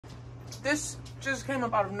This just came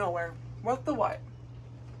up out of nowhere. What the what?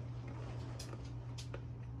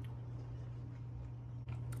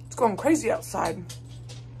 It's going crazy outside.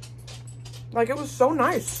 Like, it was so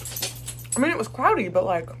nice. I mean, it was cloudy, but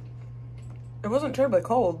like, it wasn't terribly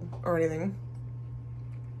cold or anything.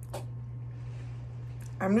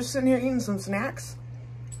 I'm just sitting here eating some snacks,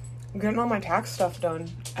 getting all my tax stuff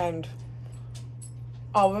done, and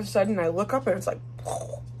all of a sudden I look up and it's like,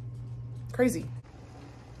 crazy.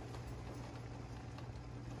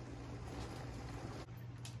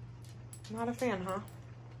 Not a fan, huh?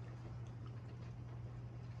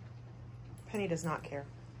 Penny does not care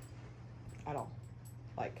at all.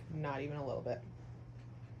 Like, not even a little bit.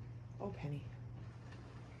 Oh, Penny.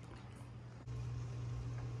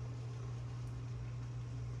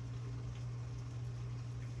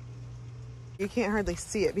 You can't hardly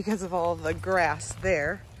see it because of all the grass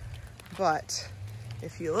there, but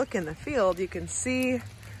if you look in the field, you can see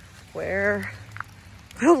where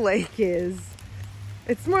the lake is.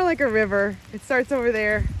 It's more like a river. It starts over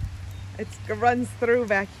there. It runs through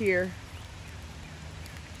back here.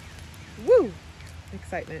 Woo!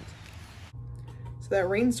 Excitement. So that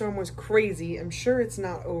rainstorm was crazy. I'm sure it's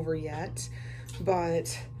not over yet,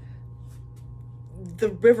 but the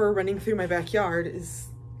river running through my backyard is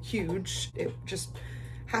huge. It just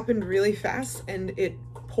happened really fast and it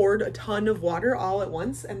poured a ton of water all at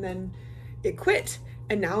once and then it quit.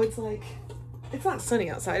 And now it's like, it's not sunny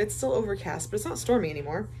outside. It's still overcast, but it's not stormy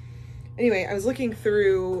anymore. Anyway, I was looking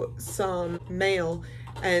through some mail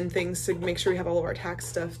and things to make sure we have all of our tax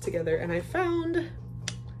stuff together, and I found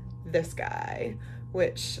this guy,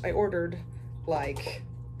 which I ordered like,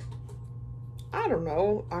 I don't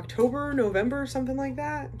know, October, November, something like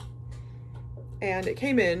that. And it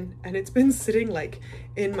came in and it's been sitting like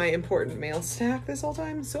in my important mail stack this whole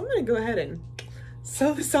time. So I'm gonna go ahead and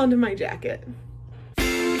sew this onto my jacket.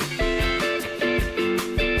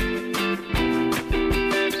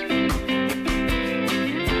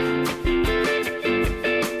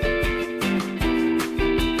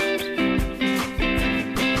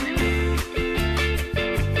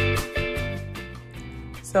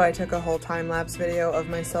 So I took a whole time-lapse video of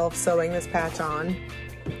myself sewing this patch on,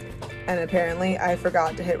 and apparently I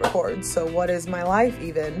forgot to hit record, so what is my life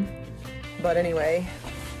even? But anyway,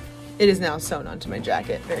 it is now sewn onto my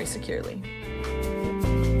jacket very securely.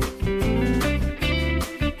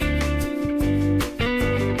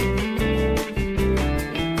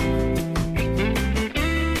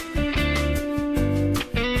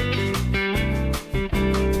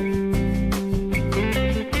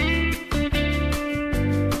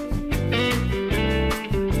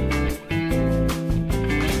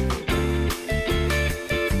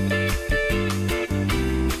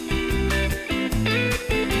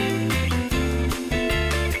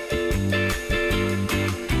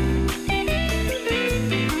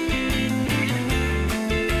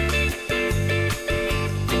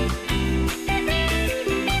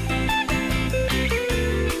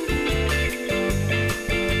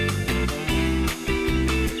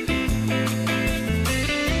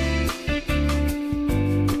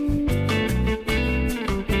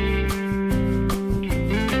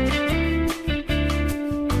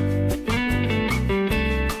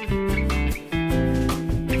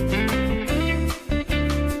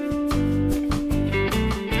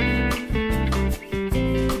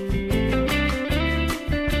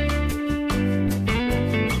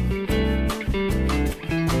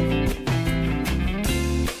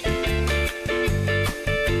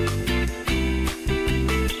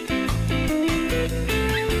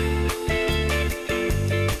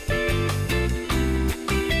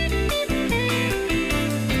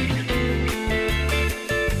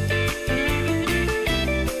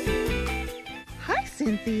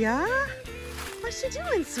 Cynthia, what you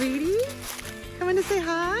doing, sweetie? Coming to say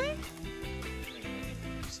hi?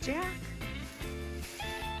 There's Jack.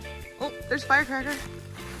 Oh, there's Firecracker.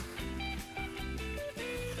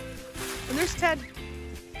 And there's Ted.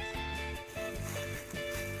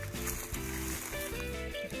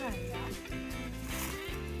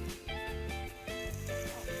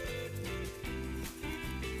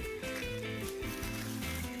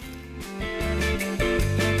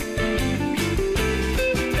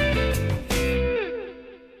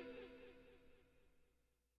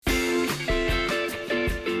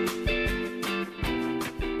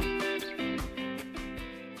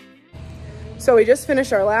 So we just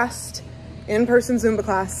finished our last in-person Zumba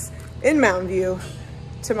class in Mountain View.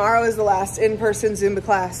 Tomorrow is the last in-person Zumba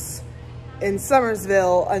class in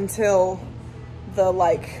Summersville until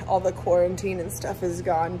all the quarantine and stuff is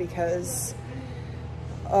gone, because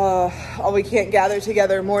we can't gather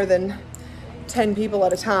together more than 10 people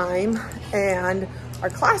at a time, and our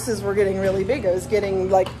classes were getting really big. I was getting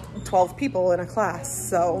like 12 people in a class,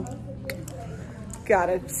 so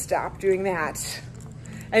gotta stop doing that.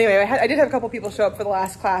 Anyway, I did have a couple people show up for the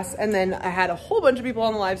last class, and then I had a whole bunch of people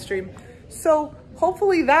on the live stream. So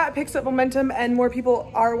hopefully that picks up momentum and more people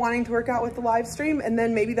are wanting to work out with the live stream, and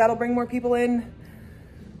then maybe that'll bring more people in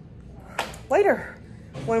later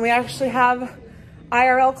when we actually have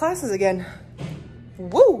IRL classes again.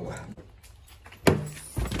 Woo!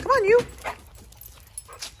 Come on, you.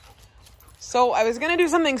 So I was gonna do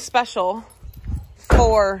something special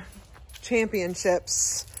for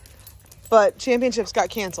championships, but championships got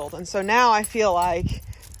canceled. And so now I feel like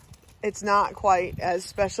it's not quite as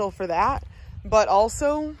special for that, but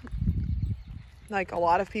also like a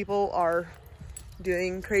lot of people are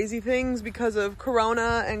doing crazy things because of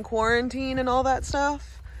Corona and quarantine and all that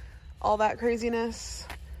stuff, all that craziness.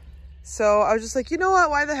 So I was just like, you know what?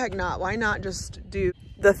 Why the heck not? Why not just do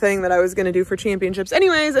the thing that I was going to do for championships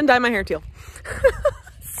anyways and dye my hair teal?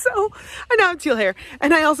 So I now have teal hair.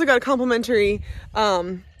 And I also got a complimentary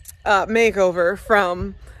makeover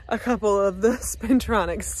from a couple of the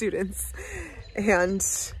Spintronics students. And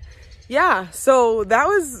yeah, so that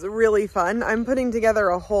was really fun. I'm putting together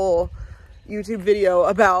a whole YouTube video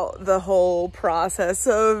about the whole process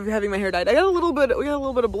of having my hair dyed. We got a little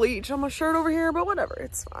bit of bleach on my shirt over here, but whatever,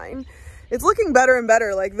 it's fine. It's looking better and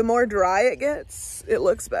better. Like the more dry it gets, it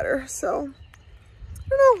looks better. So I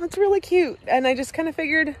don't know, it's really cute. And I just kind of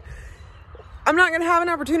figured I'm not gonna have an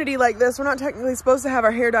opportunity like this. We're not technically supposed to have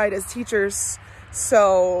our hair dyed as teachers.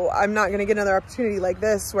 So I'm not gonna get another opportunity like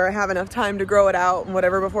this where I have enough time to grow it out and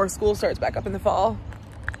whatever before school starts back up in the fall.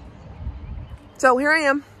 So here I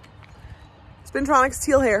am. Spintronics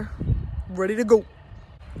teal hair, ready to go.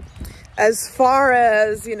 As far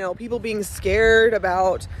as, you know, people being scared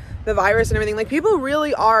about the virus and everything, like people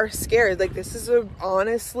really are scared. Like this is a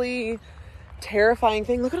honestly terrifying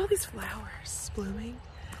thing. Look at all these flowers blooming.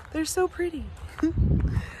 They're so pretty.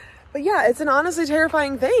 But yeah, it's an honestly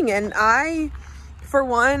terrifying thing. And I, for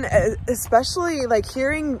one, especially like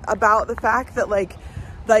hearing about the fact that like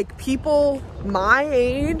people my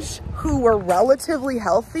age who were relatively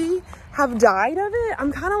healthy have died of it,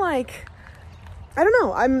 I'm kind of like, I don't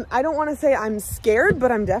know. I don't want to say I'm scared,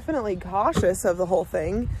 but I'm definitely cautious of the whole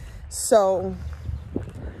thing. So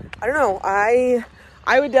I don't know. I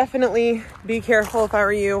would definitely be careful if I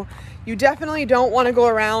were you. You definitely don't want to go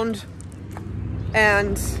around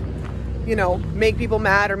and, you know, make people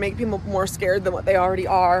mad or make people more scared than what they already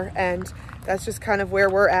are. And that's just kind of where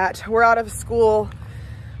we're at. We're out of school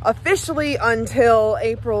officially until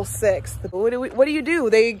April 6th. What do you do?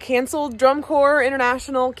 They canceled Drum Corps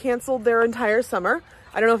International, canceled their entire summer.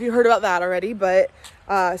 I don't know if you heard about that already, but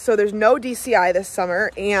so there's no DCI this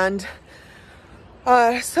summer. And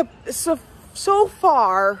so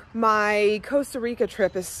far my Costa Rica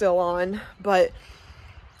trip is still on, but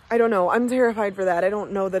I don't know. I'm terrified for that. I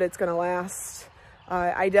don't know that it's gonna last.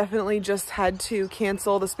 I definitely just had to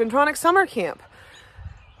cancel the Spintronics summer camp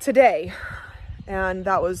today. And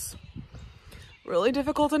that was really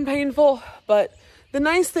difficult and painful. But the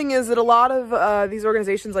nice thing is that a lot of these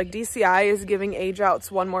organizations like DCI is giving age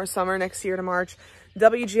outs one more summer next year to March.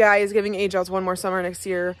 WGI is giving age outs one more summer next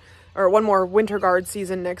year, or one more winter guard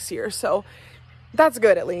season next year. So that's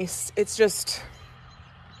good at least. It's just,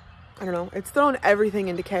 I don't know, it's thrown everything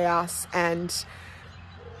into chaos, and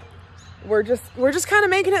we're just kind of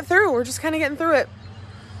making it through. We're just kind of getting through it.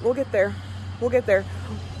 We'll get there. We'll get there.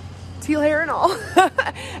 Teal hair and all.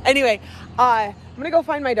 Anyway, I'm gonna go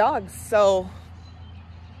find my dogs. So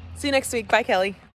see you next week. Bye, Kelly.